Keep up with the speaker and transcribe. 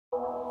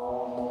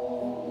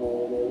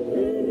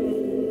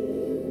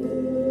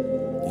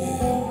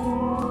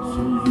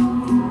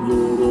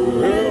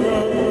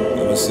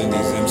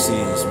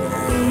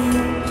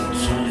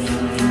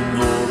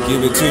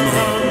Give it to me.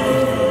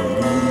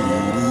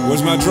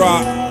 Where's my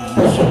drop?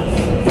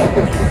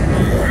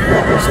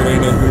 So they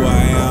know who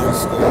I am.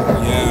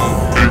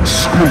 Yeah.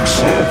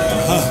 Exclusive.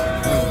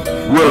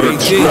 Red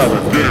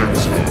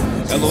Extravaganza.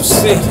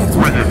 LOC.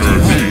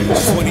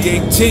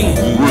 2018.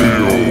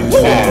 Real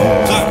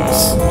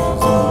Hotness.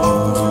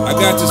 I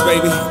got this,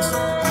 baby.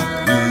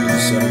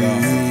 Set it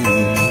off.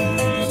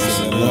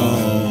 Set it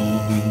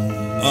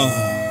off.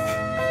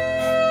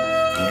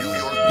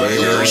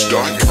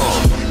 Bears.com.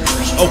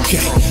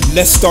 Okay,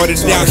 let's start it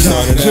out.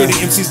 Clear the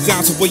MCs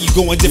down to where you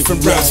going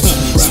different routes.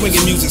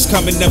 Swinging music's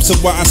coming up, so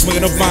while I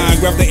swing a vine,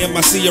 grab the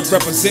MIC of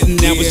representing,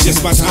 now it's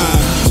just my time.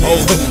 Oh,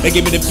 they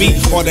give me the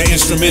beat or the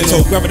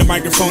instrumental. Grabbing the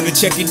microphone and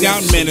check it out,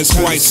 man, it's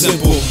quite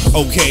simple.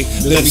 Okay,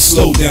 let me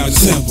slow down the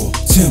tempo.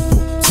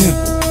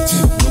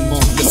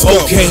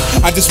 Okay,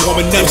 I just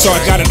warming up, so I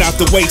got it out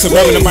the way. So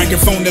grabbing the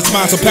microphone, that's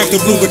mine. So pack the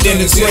Ruger,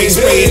 then it's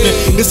raised.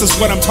 This is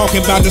what I'm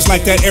talking about, just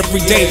like that every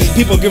day.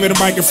 People give it a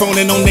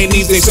microphone and on their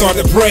knees they start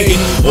to pray.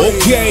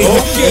 Okay,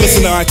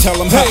 listen, I tell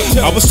them,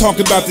 I was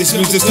talking about this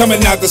music's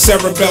coming out the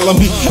cerebellum.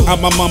 Out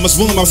my mama's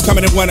womb, I was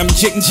coming in when I'm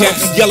chitting chat,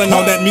 yelling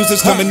all that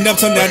music's coming up,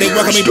 so now they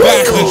welcome me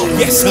back.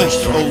 Yes,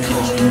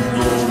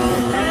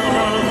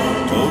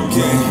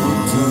 okay,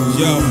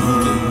 yo.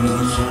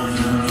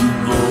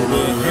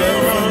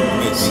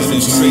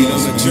 Straight on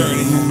the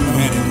journey,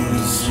 man.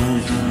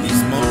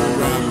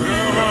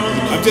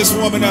 I'm just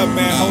warming up,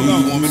 man. Hold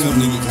on, warming up,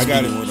 nigga. I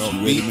got it.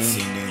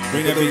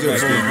 Bring that beat back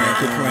in, man.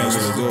 Quit playing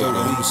with it. Don't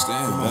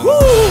understand, man.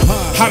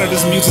 How did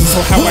this music,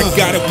 so how I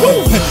got it?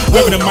 Woo!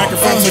 Grabbing the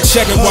microphone, so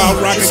check it while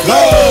rockin'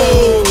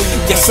 go.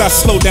 Yes, I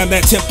slow down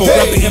that tempo.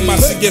 Grab the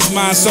MIC against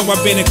mine, so I've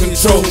been in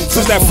control.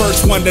 Since that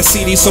first one, the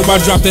CD, so I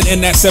dropped it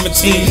in that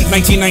 17.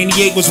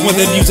 1998 was when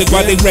the music,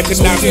 why they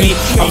recognized me.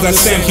 I was at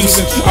Sam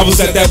Houston, I was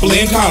at that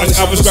Blaine College.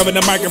 I was grabbing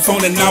the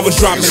microphone and I was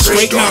dropping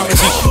straight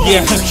knowledge.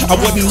 Yeah, I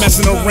wasn't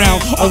messing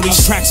around on these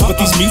tracks, but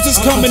these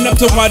music's coming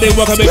up to why they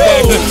welcome me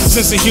back.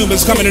 Since the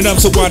humans coming up,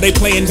 so while they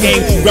playing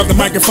game, grab the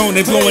microphone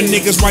and blowing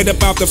niggas right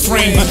up out the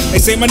frame. They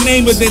say my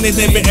name, but then they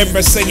never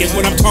ever say it.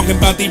 When I'm talking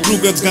about these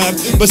Ruger's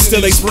guns, but still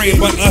they spray it.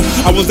 But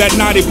I was that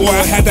naughty boy,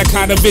 I had that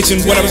kind of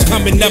vision when I was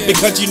coming up,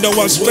 because you know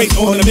I was straight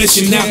on a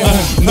mission. Now,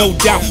 no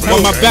doubt,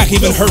 while my back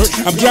even hurts,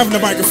 I'm grabbing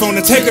the microphone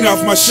and taking off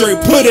my shirt,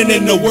 putting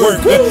in the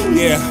work.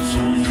 Yeah.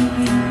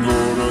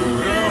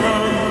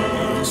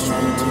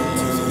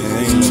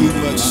 Ain't too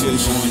much shit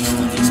going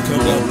on. It's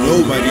coming up.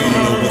 Nobody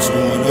don't know what's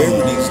going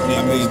on.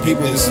 I mean,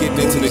 people just getting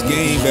into the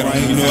game that don't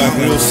even know I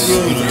got real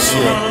skills and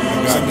shit.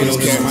 Some of these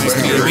cats might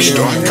be in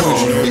there,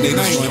 and they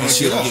just running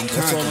shit up, getting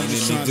cocky, and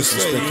they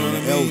disrespecting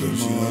the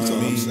elders. You know what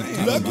I mean?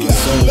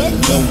 So,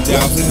 no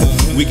doubt,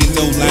 we can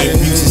know live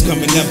music's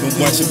coming up and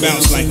watch it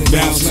bounce like a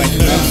bounce.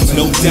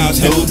 No doubt,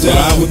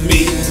 ride with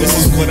me. This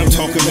is what I'm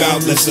talking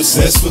about. Let's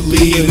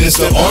successfully, and it's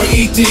the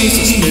R.E.D.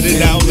 So spit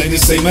it out, let it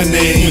say my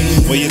name.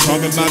 When you're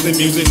talking about the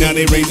music, now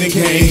they raising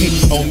Cain.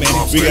 Oh man,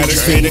 we got it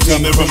straight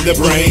coming from the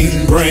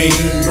brain.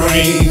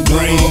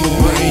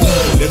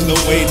 There's no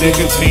way to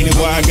contain it,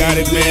 why I got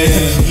it, man.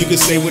 You can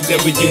say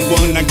whatever you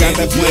want, I got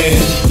that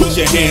plan. Put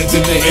your hands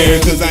in the air,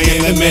 cause I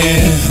am the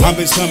man. I've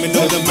been coming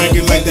on the mic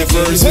like that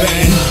first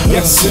man.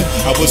 Yes,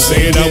 I was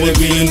saying I would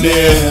be in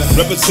there,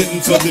 representing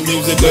for the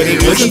music, but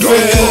it wasn't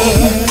fair.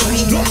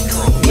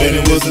 Man,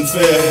 it wasn't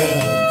fair.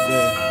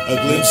 A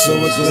glimpse of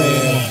a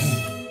glare.